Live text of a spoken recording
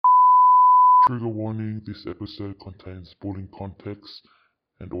Trigger warning, this episode contains bullying context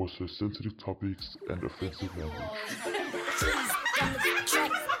and also sensitive topics and offensive language.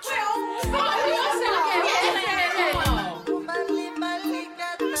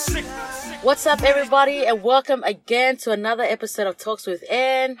 What's up, everybody, and welcome again to another episode of Talks with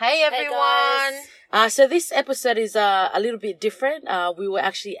Anne. Hey, everyone. So this episode is a little bit different. We were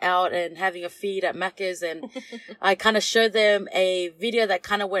actually out and having a feed at Macca's, and I kind of showed them a video that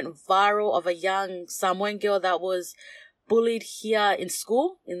kind of went viral of a young Samoan girl that was bullied here in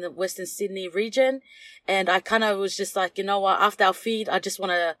school in the Western Sydney region. And I kind of was just like, you know what, after our feed, I just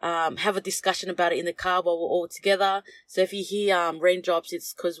want to have a discussion about it in the car while we're all together. So if you hear raindrops,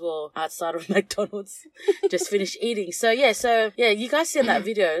 it's because we're outside of McDonald's, just finished eating. So yeah, you guys seen that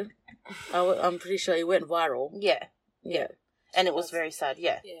video. I'm pretty sure it went viral. Yeah. And it was very sad,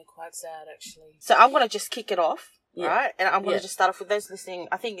 Yeah, quite sad, actually. So I'm going to just kick it off, right? And I'm going to just start off with those listening.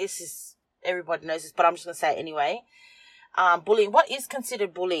 I think everybody knows this, but I'm just going to say it anyway. Bullying. What is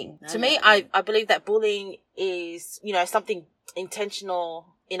considered bullying? To me, I believe that bullying is, something intentional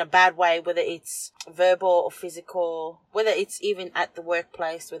in a bad way, whether it's verbal or physical, whether it's even at the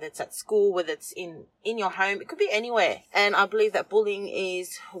workplace, whether it's at school, whether it's in your home. It could be anywhere. And I believe that bullying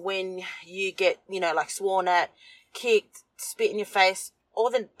is when you get, sworn at, kicked, spit in your face, all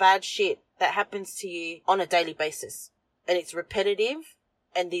the bad shit that happens to you on a daily basis. And it's repetitive,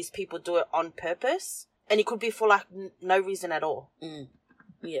 and these people do it on purpose. And it could be for no reason at all.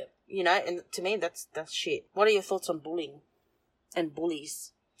 Yeah. And to me, that's shit. What are your thoughts on bullying and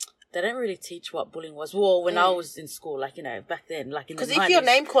bullies? They don't really teach what bullying was. Well, when I was in school, back then, in the 90s. Because if you're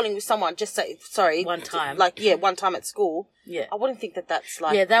name calling with someone, just say, sorry. One time. One time at school. Yeah. I wouldn't think that's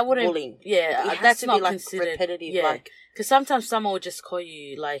that wouldn't, bullying. Yeah, that's not be considered repetitive. Yeah. Because sometimes someone will just call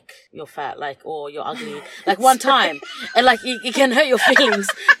you, you're fat, or you're ugly, one time. And, it can hurt your feelings,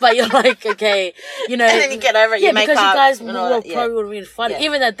 but you're okay, And then you get over it, you make up. Yeah, because you guys probably would have been funny. Yeah.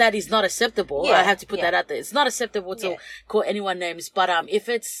 Even that is not acceptable. Yeah. I have to put that out there. It's not acceptable to call anyone names, but if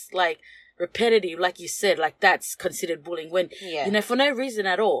it's, repetitive, like you said, that's considered bullying when, for no reason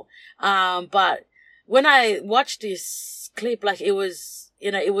at all. But when I watched this clip,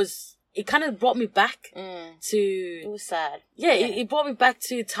 it kind of brought me back to... It was sad. Yeah, it brought me back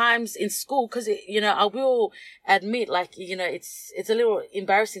to times in school because, I will admit, it's a little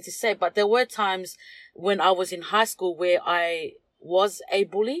embarrassing to say, but there were times when I was in high school where I was a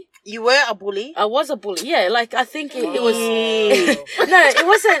bully. You were a bully? I was a bully, yeah. I think it was... No, it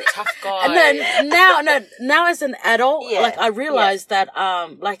wasn't... Tough guy. Now as an adult, I realized that,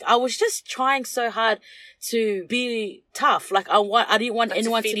 I was just trying so hard to be tough. I didn't want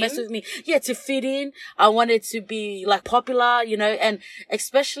anyone to mess with me. Yeah, to fit in. I wanted to be popular, and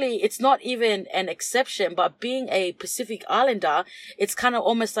especially it's not even an exception, but being a Pacific Islander, it's kind of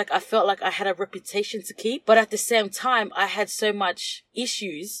almost I felt like I had a reputation to keep, but at the same time, I had so much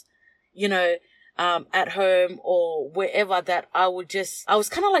issues, at home or wherever that I was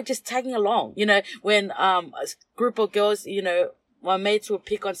kind of just tagging along, when, a group of girls, my mates would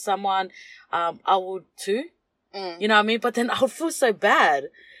pick on someone, I would too. You know what I mean? But then I would feel so bad,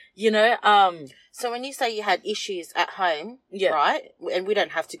 So when you say you had issues at home, right? And we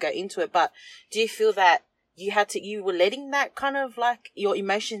don't have to go into it, but do you feel that you were letting that kind of your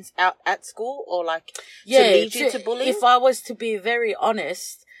emotions out at school or to lead you to bullying? If I was to be very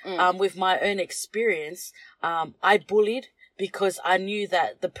honest, with my own experience, I bullied because I knew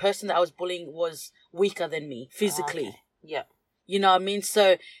that the person that I was bullying was weaker than me physically. Okay. Yeah. You know what I mean?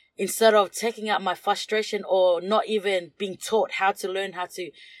 So instead of taking out my frustration or not even being taught how to learn how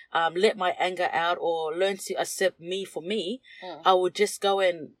to let my anger out or learn to accept me for me, I would just go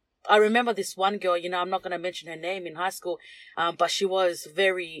and... I remember this one girl, I'm not going to mention her name in high school, but she was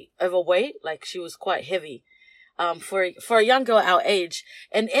very overweight. She was quite heavy. For a young girl our age,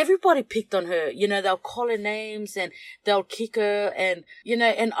 and everybody picked on her, they'll call her names and they'll kick her and,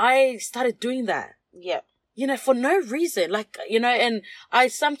 and I started doing that. Yeah. For no reason, and I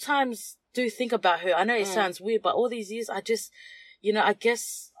sometimes do think about her. I know it sounds weird, but all these years I just, I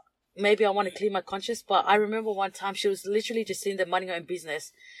guess maybe I want to clear my conscience, but I remember one time she was literally just sitting there minding her own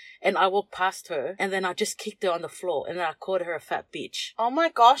business. And I walked past her and then I just kicked her on the floor and then I called her a fat bitch. Oh my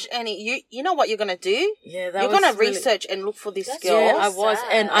gosh, Annie, you know what you're going to do? Yeah, you're going to research and look for this girl. Yeah, I was.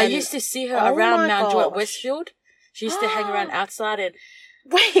 And I used to see her around Mount Joy at Westfield. She used to hang around outside and...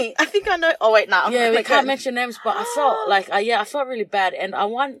 Wait, I think I know. Oh, wait, no. Yeah, we can't mention names, but I felt I felt really bad. And I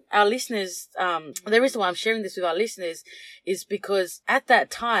want our listeners, the reason why I'm sharing this with our listeners is because at that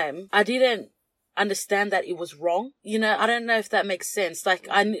time, I didn't understand that it was wrong. I don't know if that makes sense.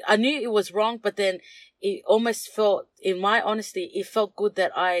 I knew it was wrong, but then it almost felt, in my honesty, it felt good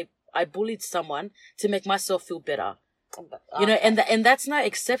that I I bullied someone to make myself feel better. You know, and that's no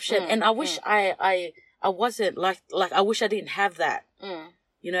exception. And I wish I wasn't like I wish I didn't have that.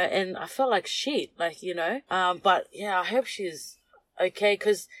 You know, and I felt like shit, like, you know. But yeah, I hope she's okay,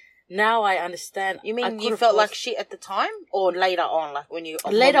 because now I understand. You mean you felt like shit at the time, or later on, like when you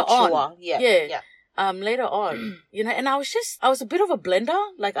later on? Yeah. Later on, you know, and I was a bit of a blender.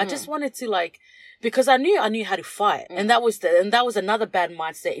 Like, I just wanted to, like, because I knew how to fight. And that was another bad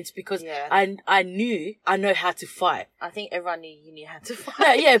mindset. It's because I know how to fight. I think everyone knew you knew how to fight.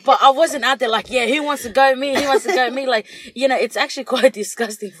 No, yeah, but I wasn't out there like, yeah, who wants to go me? Who wants to go me? Like, you know, it's actually quite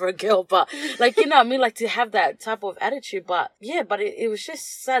disgusting for a girl, but like, you know what I mean? Like, to have that type of attitude, but yeah, but it was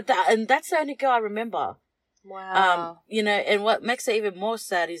just sad and that's the only girl I remember. Wow. You know, and what makes it even more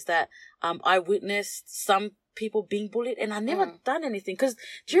sad is that, I witnessed some people being bullied and I never done anything, because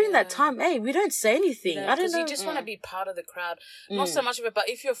during that time, hey, we don't say anything. I don't know. You just want to be part of the crowd. Not so much of it, but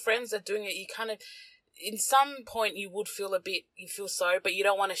if your friends are doing it, you kind of, in some point you would feel you feel sorry, but you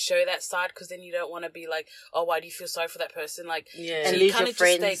don't want to show that side, because then you don't want to be like, oh, why do you feel sorry for that person? Like, and you kind of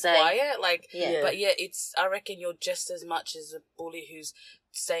just stay quiet. Like, but I reckon you're just as much as a bully who's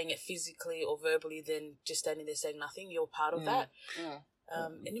saying it physically or verbally than just standing there saying nothing. You're part of that.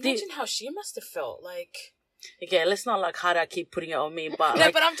 And imagine how she must have felt. Like, okay, let's not like how I keep putting it on me, but no,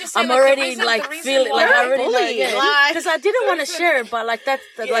 like, but I'm just saying, I'm already like feeling like I already like, because I didn't want to share it, but like that's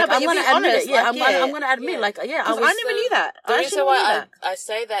like I'm gonna admit it. Yeah, I'm gonna admit like I never knew that. The reason why I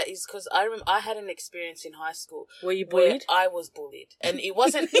say that is because I had an experience in high school. Were you bullied? I was bullied, and it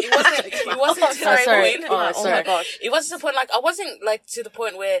wasn't to the point. Oh my gosh, it wasn't to the point. Like, I wasn't like to the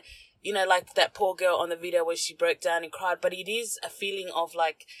point where, you know, like that poor girl on the video where she broke down and cried, but it is a feeling of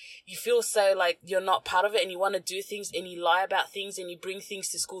like, you feel so like you're not part of it and you want to do things and you lie about things and you bring things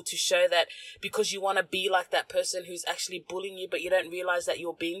to school to show that, because you want to be like that person who's actually bullying you, but you don't realize that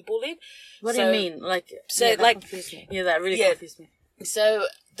you're being bullied. What do you mean? Like, that really confused me. So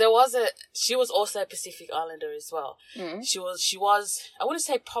she was also a Pacific Islander as well. She was, I wouldn't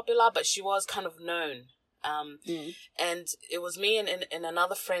say popular, but she was kind of known. And it was me and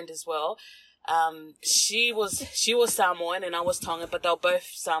another friend as well. She was Samoan and I was Tongan, but they were both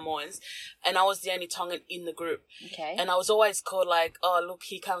Samoans, and I was the only Tongan in the group. Okay. And I was always called like, oh, look,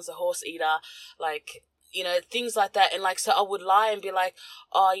 here comes a horse eater, like, you know, things like that. And like, so I would lie and be like,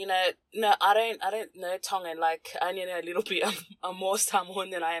 oh, you know, no, I don't know Tongan. Like, I only know a little bit. I'm more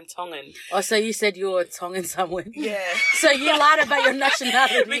Samoan than I am Tongan. Oh, so you said you were Tongan Samoan? Yeah. So you lied about your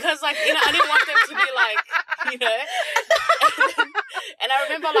nationality? Because, like, you know, I didn't want them to be like, you know. And I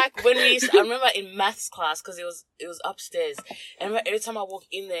remember, like, I remember in maths class, because it was upstairs. And every time I walk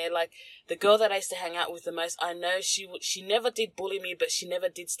in there, like, the girl that I used to hang out with the most, I know she never did bully me, but she never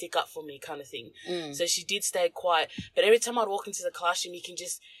did stick up for me, kind of thing. So she did stay quiet. But every time I'd walk into the classroom, you can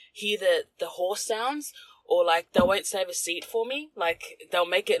just hear the horse sounds, or like they won't save a seat for me. Like, they'll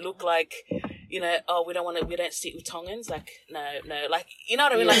make it look like, you know, oh, we don't sit with Tongans. Like, no, like, you know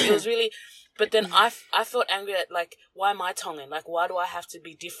what I mean? Like, it was really. But then I felt angry at, like, why am I Tongan? Like, why do I have to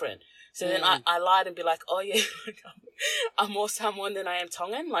be different? So then I lied and be like, oh yeah, I'm more Samoan than I am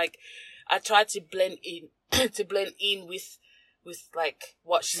Tongan. Like, I tried to blend in with like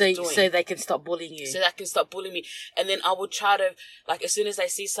what she's doing. So they can stop bullying you. So they can stop bullying me. And then I would try to, like, as soon as I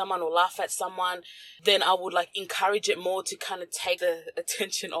see someone or laugh at someone, then I would like encourage it more to kind of take the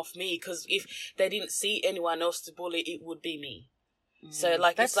attention off me. Because if they didn't see anyone else to bully, it would be me. So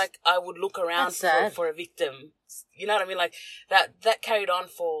like, it's like I would look around for a victim. You know what I mean? Like that carried on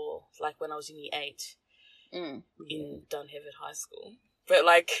for like when I was in year 8 in Dunhaven High School. But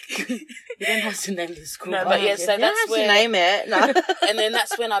like, you don't have to name the school. No, but yeah, so that's where to name it. No. And then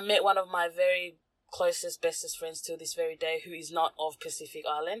that's when I met one of my very closest, bestest friends till this very day, who is not of Pacific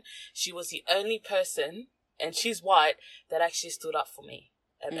Island. She was the only person, and she's white, that actually stood up for me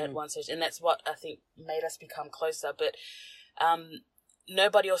at one stage, and that's what I think made us become closer. But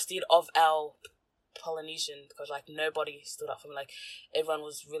nobody else did of our Polynesian, because like nobody stood up for me. Like, everyone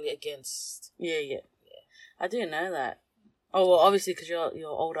was really against. Yeah. I didn't know that. Oh, well, obviously, because you're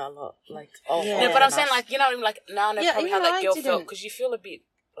older a lot. Like, no, but I'm saying, like, you know what I mean? Like, now I know probably how that girl felt, because you feel a bit,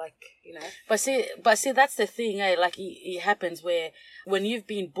 like, you know. But see, that's the thing, eh? Like, it happens where when you've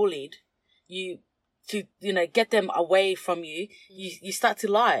been bullied, to get them away from you, you start to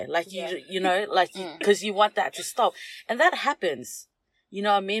lie. Like, you know, like, because you want that to stop. And that happens. You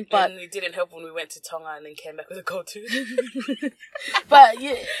know what I mean? But it didn't help when we went to Tonga and then came back with a gold tooth. But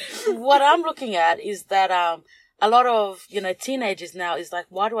what I'm looking at is that a lot of, teenagers now is like,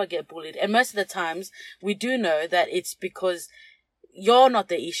 why do I get bullied? And most of the times we do know that it's because you're not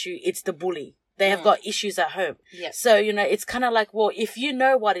the issue. It's the bully They have got issues at home. Yes. So, you know, it's kind of like, well, if you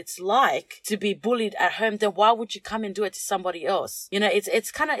know what it's like to be bullied at home, then why would you come and do it to somebody else? You know,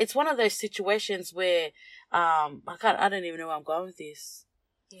 it's one of those situations where, I don't even know where I'm going with this.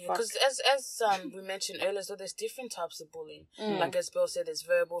 Because as we mentioned earlier, so there's different types of bullying. Like as Bill said, there's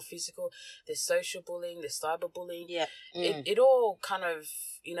verbal, physical, there's social bullying, there's cyberbullying. Yeah. It all kind of,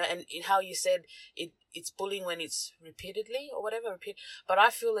 you know, and in how you said it's bullying when it's repeatedly or whatever. But I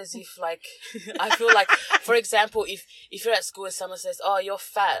feel as if like, for example, if you're at school and someone says, oh, you're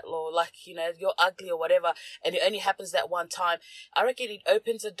fat, or like, you know, you're ugly or whatever, and it only happens that one time, I reckon it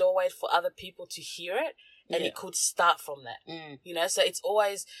opens a doorway for other people to hear it. And it could start from that, you know. So it's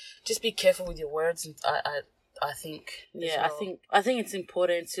always just be careful with your words. And I think, I think it's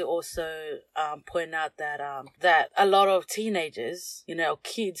important to also point out that that a lot of teenagers, you know,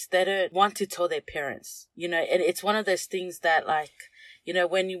 kids, they don't want to tell their parents, you know, and it's one of those things that, like, you know,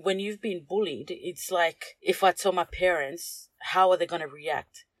 when you've been bullied, it's like, if I tell my parents, how are they going to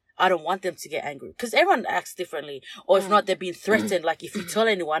react? I don't want them to get angry because everyone acts differently, or if not, they're being threatened. Like, if you tell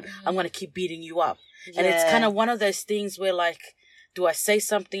anyone, I'm going to keep beating you up. And it's kind of one of those things where, like, do I say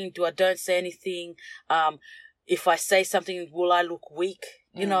something? Do I don't say anything? If I say something, will I look weak?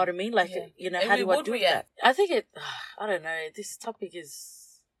 You know what I mean? Like, you know, how do I do that? I think I don't know. This topic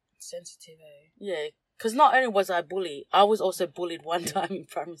is sensitive. Yeah, because not only was I bullied, I was also bullied one time in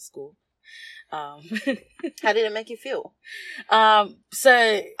primary school. How did it make you feel?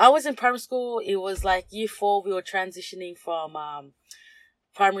 So I was in primary school. It was like year 4. We were transitioning from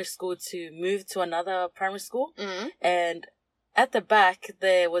primary school to move to another primary school, and at the back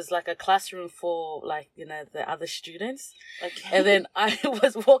there was like a classroom for, like, you know, the other students. Okay. And then I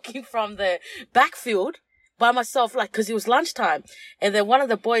was walking from the backfield by myself, like, because it was lunchtime. And then one of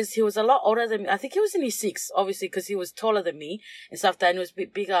the boys, he was a lot older than me. I think he was in his 6, obviously, because he was taller than me and stuff. That, and he was a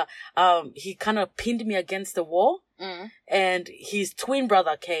bit bigger. He kind of pinned me against the wall. And his twin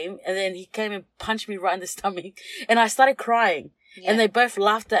brother came, and then he came and punched me right in the stomach, and I started crying. Yeah. And they both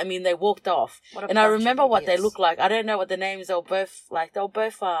laughed at me and they walked off. And I remember what they looked like. I don't know what the names. They were both white. They were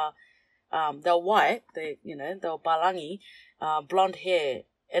balangi, blonde hair.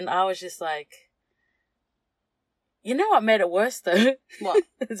 And I was just like, you know what made it worse though? What?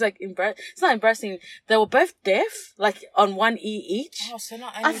 It's like it's not embarrassing. They were both deaf, like on one ear each. Oh, so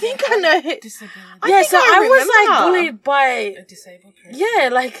not I think I know. Yeah, so I was like bullied by a disabled person. Yeah,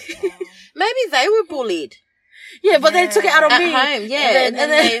 like maybe they were bullied. Yeah, but they took it out on me. At home, yeah. And then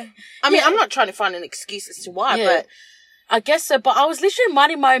they, I mean, I'm not trying to find an excuse as to why, but I guess so. But I was literally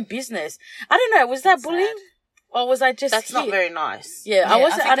minding my own business. I don't know. Was that bullying? Or was I just... That's not very nice. Yeah, I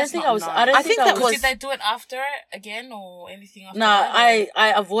wasn't... I don't think I was... I think that was... Did they do it after it again or anything after no, that?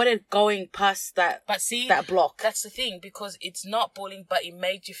 I avoided going past that, but see, that block. That's the thing, because it's not bullying, but it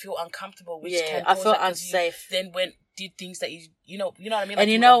made you feel uncomfortable, which can I felt unsafe. Then did things that you know what I mean? Like,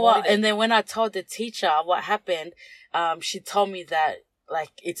 and you know what? And then when I told the teacher what happened, she told me that,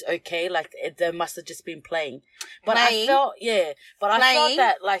 like, it's okay, like, they must have just been playing. But I felt, I felt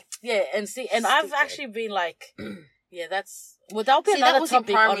that, like, and see, and I've actually been like, that'll be another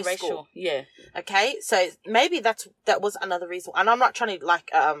topic on racial. School. Yeah. Okay, so maybe that was another reason. And I'm not trying to,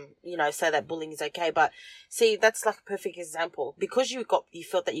 like, say that bullying is okay, but see, that's like a perfect example. Because you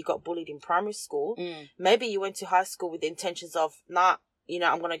felt that you got bullied in primary school, maybe you went to high school with the intentions of,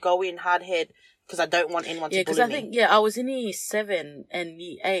 I'm going to go in hard head, because I don't want anyone to bully me. Yeah, because I think, I was in year 7 and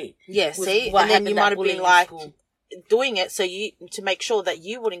year 8. Yeah, see? And then you might have been like doing it to make sure that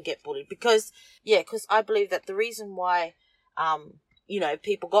you wouldn't get bullied. Because I believe that the reason why,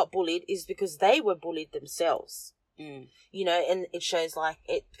 people got bullied is because they were bullied themselves. And it shows, like,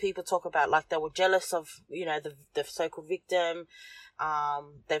 people talk about, like, they were jealous of, the so-called victim.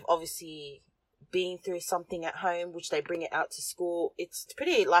 They've obviously been through something at home, which they bring it out to school. It's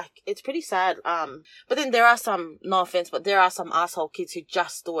pretty sad. But then there are some, no offense, but there are some asshole kids who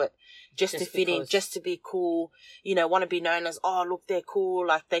just do it just to fit in, just to be cool, want to be known as, oh, look, they're cool,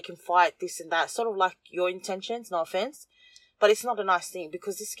 like, they can fight, this and that, sort of like your intentions, no offense. But it's not a nice thing,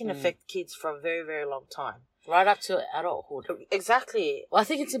 because this can affect kids for a very, very long time. Right up to adulthood. Exactly. Well, I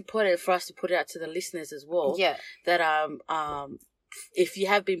think it's important for us to put it out to the listeners as well. Yeah. That, if you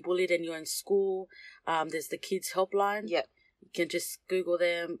have been bullied and you're in school, there's the kids helpline. Yeah. You can just Google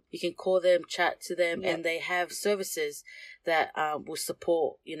them. You can call them, chat to them, and they have services that will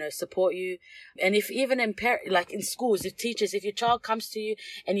support you. And if even in schools, if teachers, if your child comes to you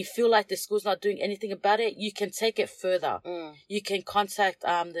and you feel like the school's not doing anything about it, you can take it further. You can contact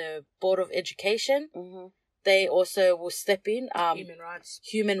the Board of Education. Mm-hmm. They also will step in.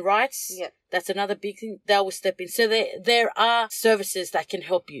 Human rights. Yeah. That's another big thing. They will step in. So there are services that can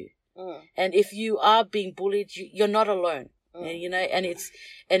help you. And if you are being bullied, you're not alone. And, you know, and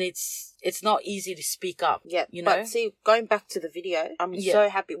it's not easy to speak up. Yeah, you know. But see, going back to the video, I'm so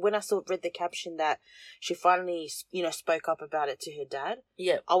happy when I read the caption that she finally, you know, spoke up about it to her dad.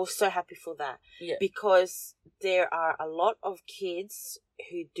 Yeah, I was so happy for that. Yeah, because there are a lot of kids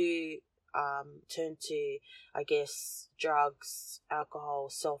who do turn to, I guess, drugs, alcohol,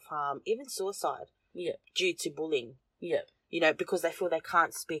 self-harm, even suicide. Yeah, due to bullying. Yeah, you know, because they feel they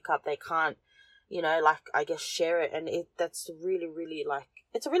can't speak up, they can't, you know, like, I guess, share it. And that's really, really, like,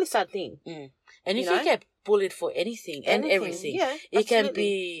 it's a really sad thing. And if you get bullied for anything and everything, it can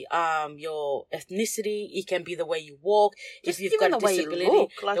be your ethnicity, it can be the way you walk, just if you've got a disability,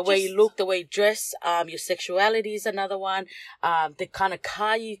 the way you look, the way you dress, your sexuality is another one, the kind of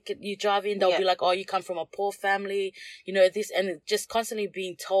car you drive in, they'll be like, oh, you come from a poor family, you know, this, and just constantly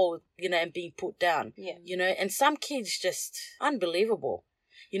being told, you know, and being put down, you know, and some kids just unbelievable.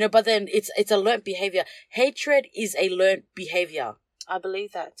 You know, but then it's a learned behavior. Hatred is a learned behavior. I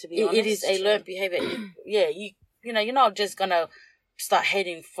believe that, to be honest. It is a learned behavior. Yeah, you know, you're not just gonna start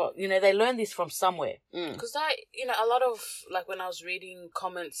hating for, you know, they learn this from somewhere. Because you know, a lot of, like, when I was reading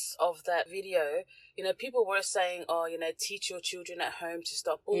comments of that video, you know, people were saying, oh, you know, teach your children at home to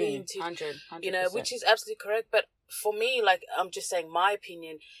stop bullying. 100%. You know, which is absolutely correct. But for me, like, I'm just saying my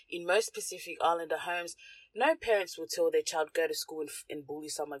opinion, in most Pacific Islander homes, no parents will tell their child go to school and bully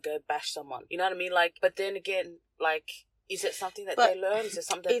someone, go bash someone. You know what I mean? Like, but then again, like, is it something that they learn? Is it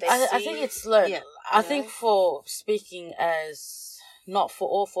something that they see? I think it's learned. Yeah. I think for speaking as not for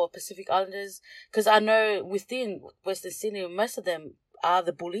all for Pacific Islanders, because I know within Western Sydney, most of them are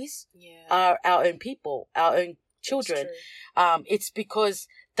the bullies, are our own people, our own children. It's because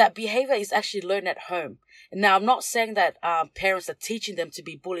that behavior is actually learned at home. Now, I'm not saying that parents are teaching them to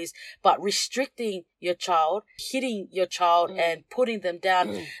be bullies, but restricting your child, hitting your child and putting them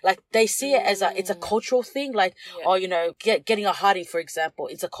down, like they see it as it's a cultural thing. Like, or, you know, getting a hiding, for example,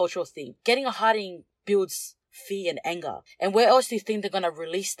 it's a cultural thing. Getting a hiding builds fear and anger. And where else do you think they're going to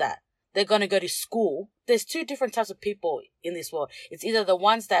release that? They're going to go to school. There's two different types of people in this world. It's either the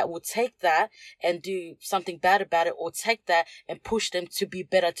ones that will take that and do something bad about it, or take that and push them to be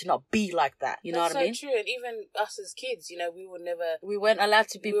better, to not be like that. You know what I mean? That's so true. And even us as kids, you know, we weren't allowed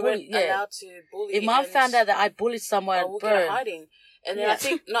to be bullied. Allowed to bully. If mom found out that I bullied someone, we'll get a hiding. And then I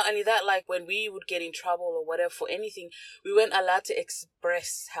think not only that, like, when we would get in trouble or whatever for anything, we weren't allowed to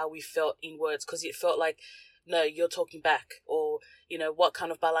express how we felt in words, because it felt like, no, you're talking back, or, you know, what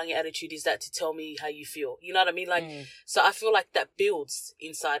kind of balangi attitude is that to tell me how you feel? You know what I mean? Like, so I feel like that builds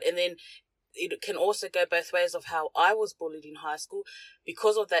inside. And then it can also go both ways of how I was bullied in high school.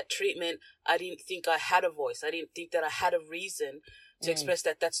 Because of that treatment, I didn't think I had a voice. I didn't think that I had a reason to express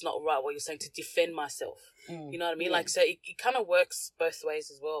that that's not right, what you're saying, to defend myself. You know what I mean? Like, so it kind of works both ways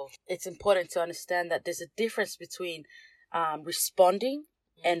as well. It's important to understand that there's a difference between responding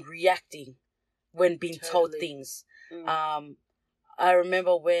and reacting when being told things. I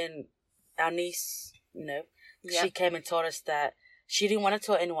remember when our niece, you know, she came and told us that she didn't want to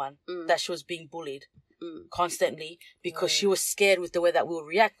tell anyone that she was being bullied constantly, because she was scared with the way that we'll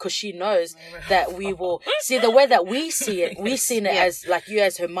react, because she knows that we will see the way that we see it. We've seen it as, like, you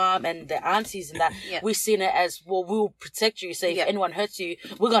as her mom and the aunties and that, we've seen it as, well, we'll protect you. So if anyone hurts you,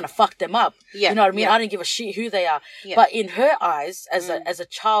 we're going to fuck them up. You know what I mean? I don't give a shit who they are. But in her eyes, as a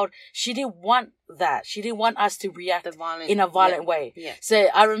child, she didn't want that. She didn't want us to react in a violent way. So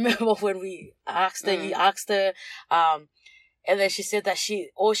I remember when we asked her, you asked her, and then she said that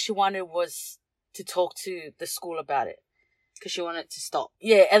all she wanted was to talk to the school about it. Because she wanted to stop.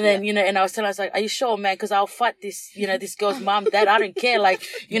 Yeah, and then, you know, and I was telling her, I was like, are you sure, man? Because I'll fight this, you know, this girl's mom, dad, I don't care. Like,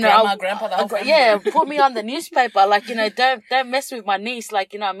 you know, Grandma, grandpa, the whole family. Yeah, put me on the newspaper. Like, you know, don't mess with my niece.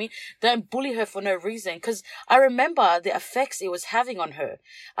 Like, you know what I mean? Don't bully her for no reason. Because I remember the effects it was having on her.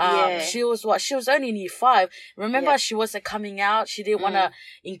 She was only in year 5. Remember, she wasn't coming out. She didn't want to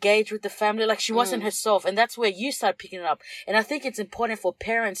engage with the family. Like, she wasn't herself. And that's where you start picking it up. And I think it's important for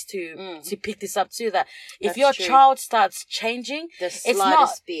parents to pick this up too, that if your child starts changing, the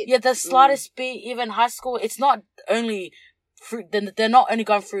slightest bit, even high school, it's not only they're not only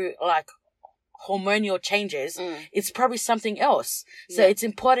going through, like, hormonal changes, it's probably something else. So it's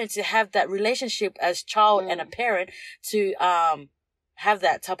important to have that relationship as child and a parent, to have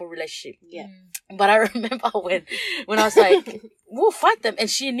that type of relationship. But I remember when I was like, we'll fight them, and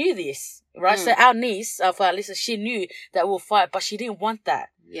she knew this, right? So our niece, for Alyssa, she knew that we'll fight, but she didn't want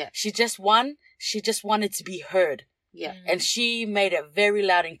that. She just wanted to be heard. And she made it very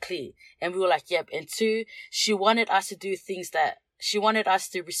loud and clear. And we were like, yep. And 2, she wanted us to do things that she wanted us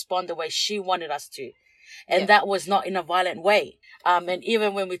to respond the way she wanted us to. And that was not in a violent way. And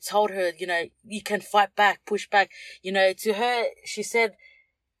even when we told her, you know, you can fight back, push back, you know, to her, she said,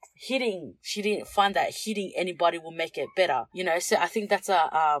 she didn't find that hitting anybody will make it better, you know. So I think that's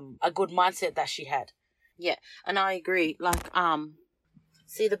a good mindset that she had. Yeah, and I agree. Like,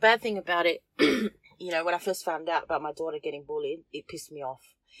 see, the bad thing about it, you know, when I first found out about my daughter getting bullied, it pissed me off.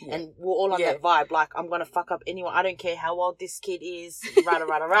 Yeah. And we're all on that vibe, like, I'm going to fuck up anyone. I don't care how old this kid is,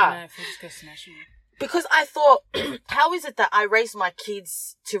 rah. Because I thought, how is it that I raise my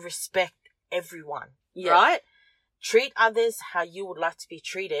kids to respect everyone, right? Treat others how you would like to be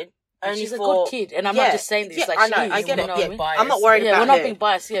treated. She's a good kid, and I'm not just saying this. Yeah, like, I know, I get it. Yeah. I'm not worried about her. We're not being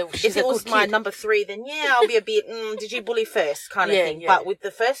biased. Yeah, if it was my number 3, then I'll be a bit, did you bully first kind of thing. But with the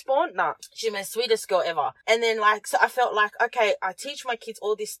firstborn, no. She's my sweetest girl ever. And then, like, so I felt like, okay, I teach my kids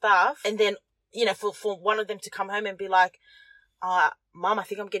all this stuff, and then, you know, for one of them to come home and be like, Mom, I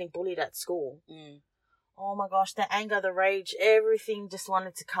think I'm getting bullied at school. Oh my gosh, the anger, the rage, everything just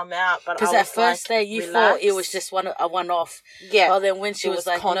wanted to come out. But because at first day you thought it was just a one-off. Yeah. But then when she was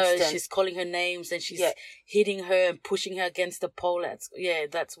like, constant. No, she's calling her names and she's hitting her and pushing her against the pole.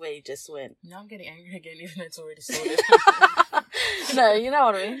 That's where you just went. Now I'm getting angry again, even though it's already sorted. No, you know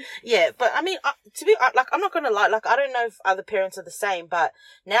what I mean? Yeah, but I mean, I'm not going to lie. Like, I don't know if other parents are the same, but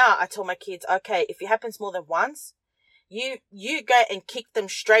now I tell my kids, okay, if it happens more than once, you go and kick them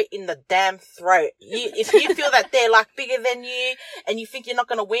straight in the damn throat. If you feel that they're like bigger than you and you think you're not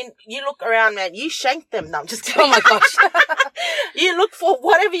going to win, you look around, man, you shank them. No, I'm just kidding. Oh my gosh. You look for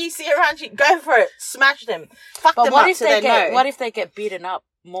whatever you see around you, go for it. Smash them. Fuck them up so they know. What if they get beaten up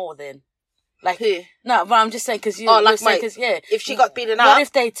more then? Like, who? No, but I'm just saying because if she got beaten up. What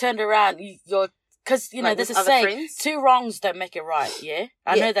if they turned around, because, you know, there's a saying, 2 wrongs don't make it right, yeah?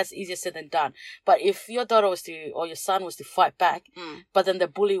 I know that's easier said than done. But if your daughter or your son was to fight back, but then the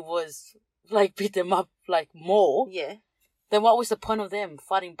bully was, like, beat them up, like, more, then what was the point of them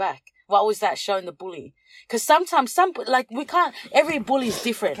fighting back? What was that showing the bully? Because sometimes every bully is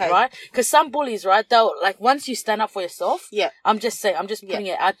different, right? Because some bullies, right, they'll, like, once you stand up for yourself, I'm just putting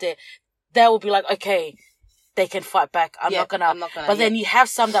it out there, they will be like, okay, they can fight back. I'm not gonna. But then you have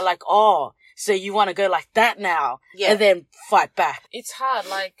some that like, so you want to go like that now and then fight back. It's hard.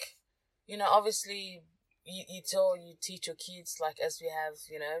 Like, you know, obviously you teach your kids, like, as we have,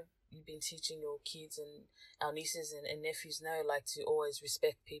 you know, you've been teaching your kids and our nieces and nephews know, like, to always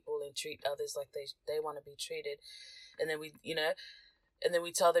respect people and treat others like they want to be treated. And then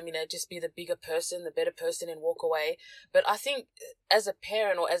we tell them, you know, just be the bigger person, the better person and walk away. But I think as a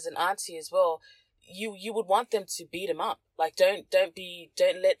parent or as an auntie as well, you would want them to beat them up. Like, don't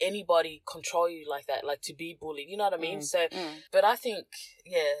let anybody control you like that, like, to be bullied. You know what I mean? But I think,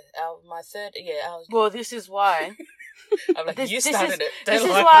 well, this is why. I'm like, you started it. This is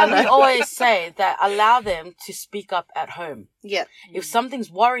why we always say that allow them to speak up at home. Yeah. If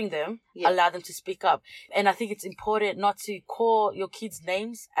something's worrying them, allow them to speak up. And I think it's important not to call your kids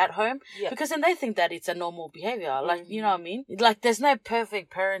names at home because then they think that it's a normal behavior. Like, you know what I mean? Like, there's no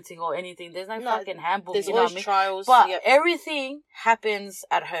perfect parenting or anything. There's no fucking handbook. There's you know always what I mean? Trials. But everything happens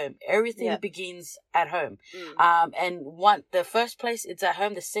at home. Everything begins at home. And the first place it's at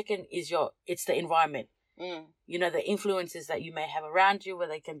home. The second is it's the environment. You know, the influences that you may have around you,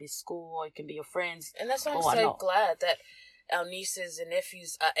 whether it can be school or it can be your friends. And that's why I'm so glad that our nieces and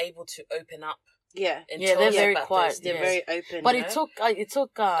nephews are able to open up. Yeah. And they're very quiet. They're very open. But it took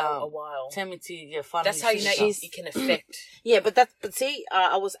a while. Tell me to finally. That's how you know you can affect. But see,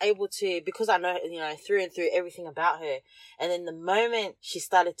 I was able to, because I know, you know, through and through everything about her. And then the moment she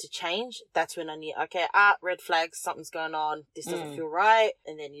started to change, that's when I knew, okay, red flags, something's going on. This doesn't feel right.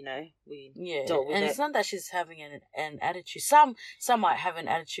 And then, you know, we dealt with it. And it's not that she's having an attitude. Some might have an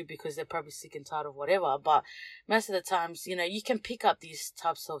attitude because they're probably sick and tired of whatever. But most of the times, you know, you can pick up these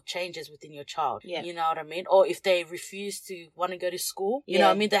types of changes within your child. Yeah. You know what I mean? Or if they refuse to want to go to school, you know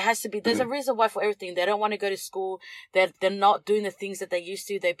what I mean? There's a reason why for everything. They don't want to go to school. They're not doing the things that they used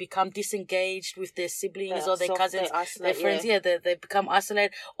to. They become disengaged with their siblings or their cousins, their friends. Yeah, they become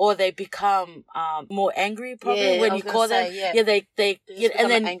isolated or they become more angry probably when you call them. And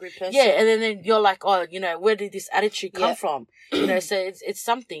then angry person. And then you're like, oh, you know, where did this attitude come from? You know, so it's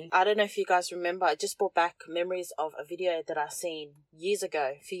something. I don't know if you guys remember, I just brought back memories of a video that I seen years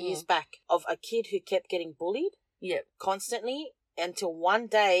ago, a few years back, of a kid who kept getting bullied constantly until one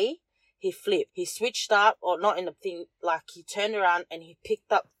day he flipped. He switched up, or not in the thing, like he turned around and he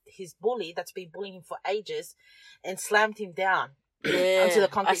picked up his bully that's been bullying him for ages and slammed him down onto the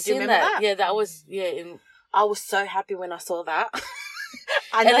concrete. Do you remember that? Yeah, that was, I was so happy when I saw that.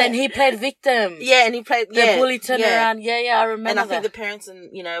 And then he played victim. Yeah, and he played, the bully turned around. Yeah, I remember and I think the parents and,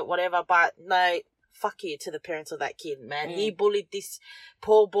 you know, whatever, but no, fuck you to the parents of that kid, man. He bullied this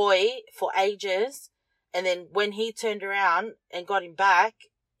poor boy for ages. And then when he turned around and got him back,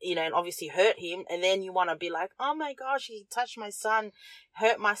 you know, and obviously hurt him, and then you want to be like, oh my gosh, he touched my son,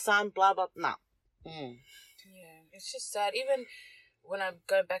 hurt my son, blah, blah, no. Yeah, it's just sad. Even when I'm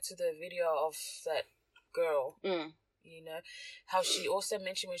going back to the video of that girl, you know, how she also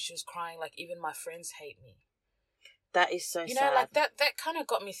mentioned when she was crying, like, even my friends hate me. That is so sad. You know, like, that kind of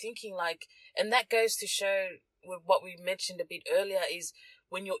got me thinking, like, and that goes to show with what we mentioned a bit earlier is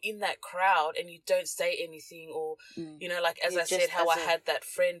when you're in that crowd and you don't say anything, or, you know, like, as I said, how I had that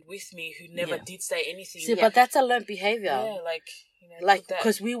friend with me who never did say anything. See, but that's a learned behavior. Yeah, like, you know, like,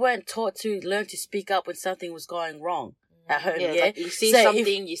 because we weren't taught to learn to speak up when something was going wrong at home. Yeah, like you see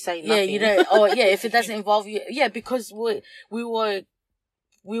something, you say nothing. Yeah, you know, or if it doesn't involve you, because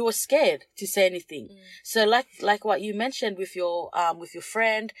we were scared to say anything. So like what you mentioned with your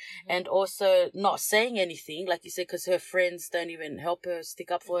friend, and also not saying anything, like you said, because her friends don't even help her,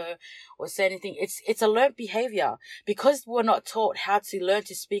 stick up for her, or say anything. It's a learned behavior, because we're not taught how to learn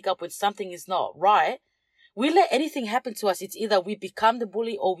to speak up when something is not right. We let anything happen to us. It's either we become the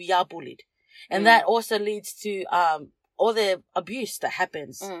bully or we are bullied, and that also leads to all the abuse that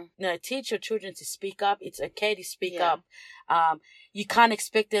happens. You know, teach your children to speak up. It's okay to speak up. You can't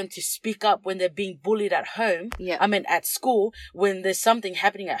expect them to speak up when they're being bullied at home. I mean, at school, when there's something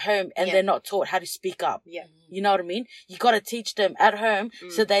happening at home and they're not taught how to speak up. You know what I mean? You got to teach them at home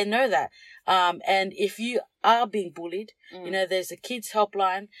so they know that. And if you are being bullied, you know, there's a kids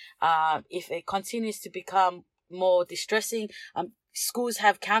helpline. If it continues to become more distressing, schools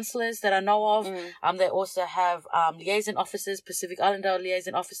have counselors that I know of. They also have liaison officers, Pacific Islander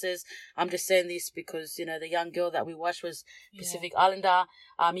liaison officers. I'm just saying this because, you know, the young girl that we watched was Pacific Islander.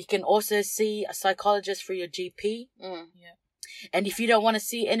 You can also see a psychologist for your GP. And if you don't want to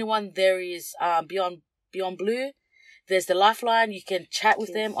see anyone, there is Beyond Blue. There's the Lifeline. You can chat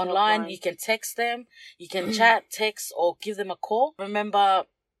with them online. You can text them. You can chat, text, or give them a call. Remember,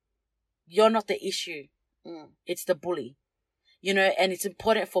 you're not the issue. It's the bully. You know, and it's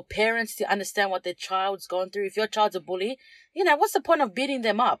important for parents to understand what their child's gone through. If your child's a bully, you know, what's the point of beating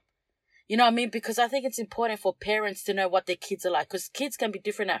them up? You know what I mean? Because I think it's important for parents to know what their kids are like. Because kids can be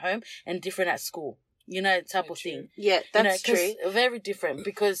different at home and different at school. You know, type of thing. Yeah, that's true. Very different.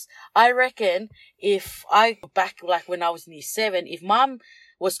 Because I reckon if I go back, like when I was in year 7, if mom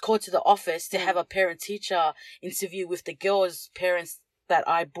was called to the office to have a parent-teacher interview with the girls' parents that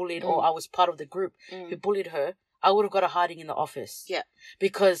I bullied or I was part of the group who bullied her, I would have got a hiding in the office.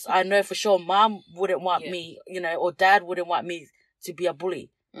 Because I know for sure mom wouldn't want me, you know, or dad wouldn't want me to be a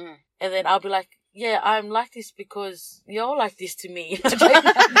bully. And then I'll be like, yeah, I'm like this because you're like this to me.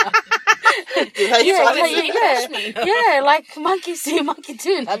 Like monkey see, monkey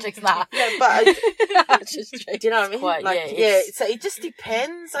do. Not just nah. But do you know what I mean? Quite, like, so it just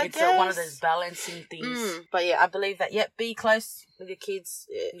depends. I guess it's one of those balancing things. But I believe that. Be close with your kids.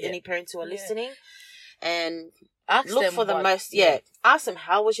 Any parents who are listening, and look for the most. Ask them,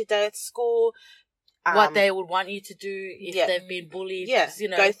 how was your day at school? What they would want you to do if they've been bullied. You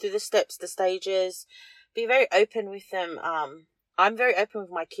know, go through the steps, the stages. Be very open with them. I'm very open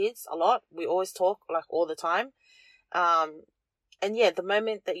with my kids a lot. We always talk, like, all the time. And the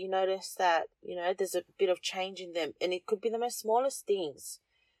moment that you notice that, you know, there's a bit of change in them, and it could be the most smallest things,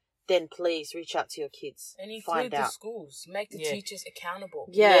 then please reach out to your kids. And include the schools. Make the teachers accountable.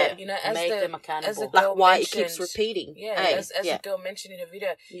 You know, make them accountable. As like why it keeps repeating. As the girl mentioned in her video,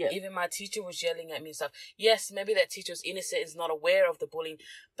 even my teacher was yelling at me and stuff. Yes, maybe that teacher was innocent, is not aware of the bullying,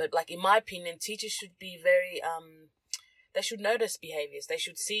 but, like, in my opinion, teachers should be very they should notice behaviors. They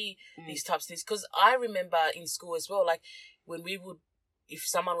should see these types of things. Because I remember in school as well, like, when we would, if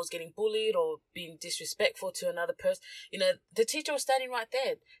someone was getting bullied or being disrespectful to another person, you know, the teacher was standing right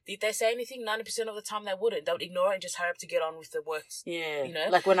there. Did they say anything? 90% of the time they wouldn't. They would ignore it and just hurry up to get on with the works. You know?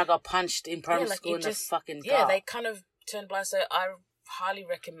 Like when I got punched in primary school in the fucking car. They kind of turned blind. So I highly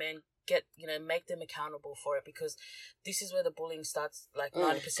recommend make them accountable for it, because this is where the bullying starts, like 90%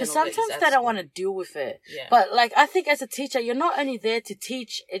 of it. Because sometimes they don't want to deal with it. But, like, I think as a teacher, you're not only there to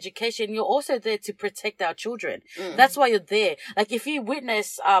teach education, you're also there to protect our children. That's why you're there. Like, if you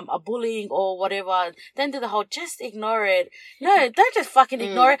witness a bullying or whatever, then do the whole just ignore it. No, don't just fucking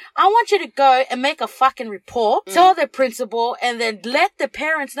ignore it. I want you to go and make a fucking report, tell the principal, and then let the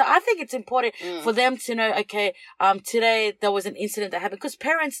parents know. I think it's important for them to know, okay, today there was an incident that happened, because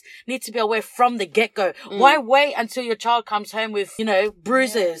parents need to be aware from the get-go. Why wait until your child comes home with, you know,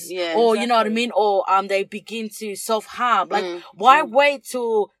 bruises or, exactly. You know what I mean? Or they begin to self-harm. Like, why wait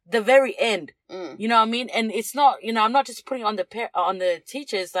till the very end? You know what I mean? And it's not, you know, I'm not just putting on the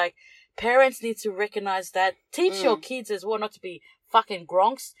teachers, like, parents need to recognize that. Teach your kids as well not to be fucking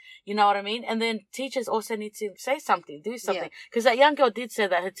gronks, you know what I mean? And then teachers also need to say something, do something. Because that young girl did say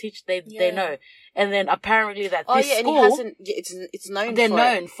that her teacher, they know. And then apparently that this school, and it's known they're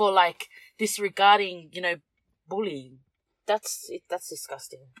known for like disregarding, you know, bullying. That's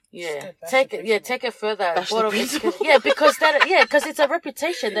disgusting. Yeah, take it further. Because it's a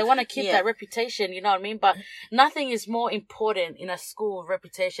reputation. They want to keep that reputation. You know what I mean? But nothing is more important in a school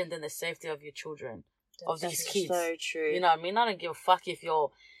reputation than the safety of your children, of these kids. So true. You know what I mean? I don't give a fuck if you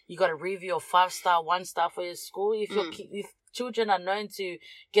got a review of 5-star, 1-star for your school. If if children are known to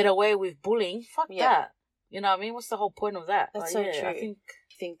get away with bullying, fuck that. You know what I mean? What's the whole point of that? That's so true. I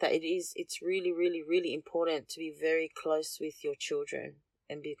think that it's really, really, really important to be very close with your children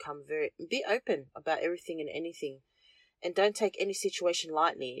and be open about everything and anything, and don't take any situation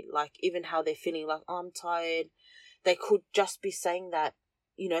lightly. Like even how they're feeling, like, oh, I'm tired. They could just be saying that,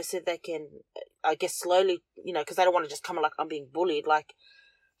 you know, so they can, I guess, slowly, you know, because they don't want to just come like I'm being bullied. Like,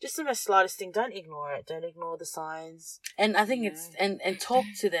 just the most slightest thing, don't ignore it. Don't ignore the signs. And I think it's and talk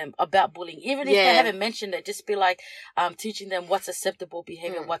to them about bullying, even if they haven't mentioned it. Just be like, teaching them what's acceptable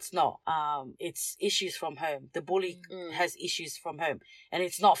behavior, what's not. It's issues from home. The bully has issues from home, and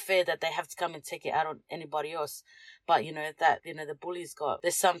it's not fair that they have to come and take it out on anybody else. But you know that the bully's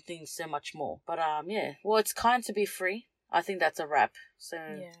there's something so much more. But well, it's kind to be free. I think that's a wrap. So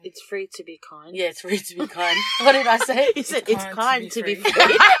it's free to be kind. Yeah, it's free to be kind. What did I say? You said it's kind to be free.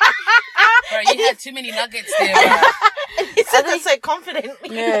 Bro, you had too many nuggets there, bro. You said that so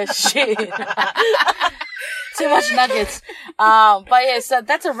confidently. Yeah, shit. Too much nuggets. But yeah, so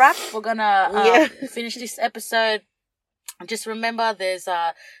that's a wrap. We're gonna finish this episode. Just remember, there's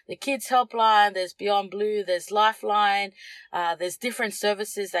the Kids Helpline, there's Beyond Blue, there's Lifeline, there's different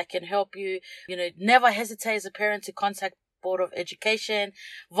services that can help you. You know, never hesitate as a parent to contact Board of Education.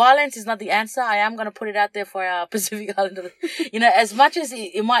 Violence is not the answer. I am going to put it out there for our Pacific Islander. You know, as much as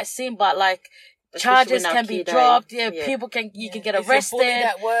it might seem, but like, charges can be dropped. People can get arrested. If you're bullied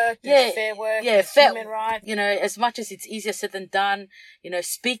at work, there's fair work, there's human rights. You know, as much as it's easier said than done, you know,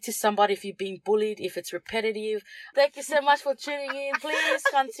 speak to somebody if you're being bullied, if it's repetitive. Thank you so much for tuning in. Please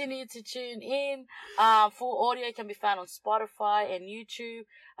continue to tune in. Full audio can be found on Spotify and YouTube.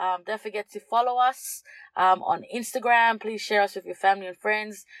 Don't forget to follow us on Instagram. Please share us with your family and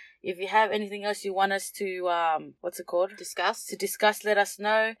friends. If you have anything else you want us to, discuss, let us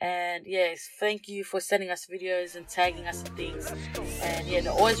know. And yes, thank you for sending us videos and tagging us and things. And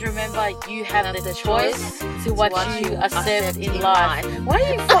always remember, you have the choice to what you accept in life. Why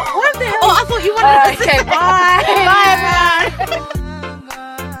the hell? Oh, I thought you wanted to say